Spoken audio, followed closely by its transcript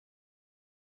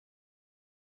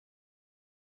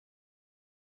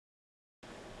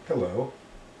Hello.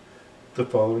 The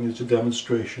following is a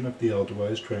demonstration of the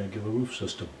Aldoized triangular roof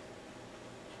system.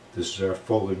 This is our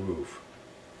folding roof.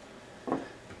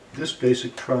 This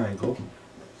basic triangle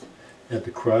and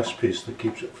the cross piece that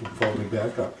keeps it from folding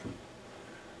back up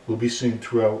will be seen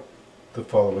throughout the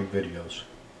following videos.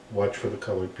 Watch for the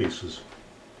colored pieces.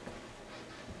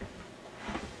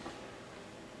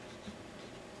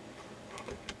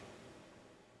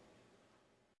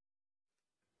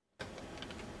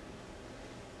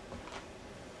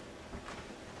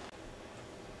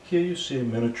 Here you see a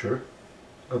miniature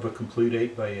of a complete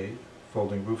 8x8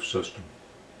 folding roof system.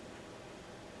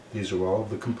 These are all of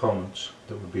the components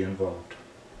that would be involved.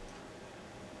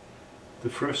 The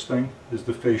first thing is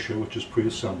the fascia, which is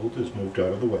pre-assembled, is moved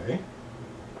out of the way.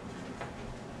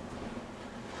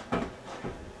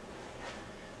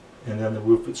 And then the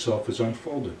roof itself is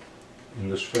unfolded in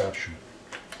this fashion.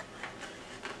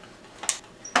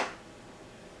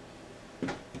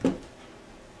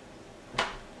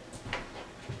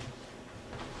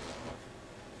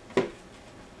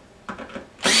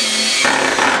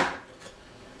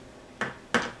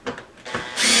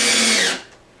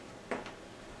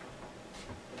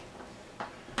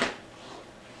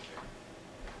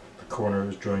 The corner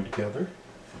is joined together.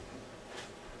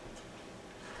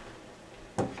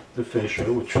 The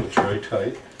fascia, which fits very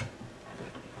tight,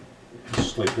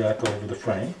 is slid back over the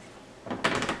frame.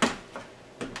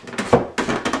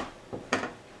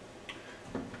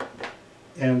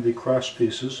 And the cross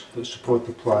pieces that support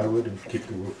the plywood and keep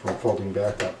the roof from folding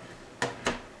back up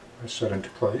are set into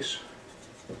place.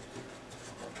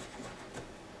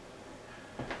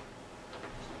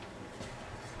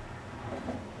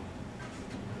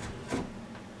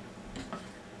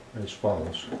 As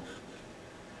follows.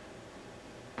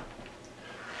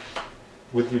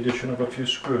 With the addition of a few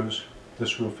screws,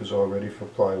 this roof is all ready for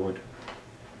plywood.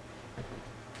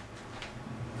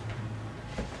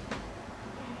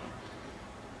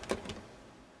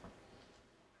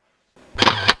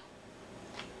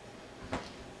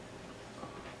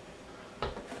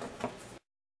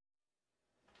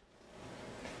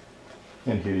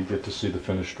 And here you get to see the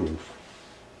finished roof.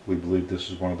 We believe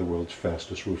this is one of the world's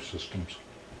fastest roof systems.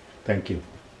 Thank you.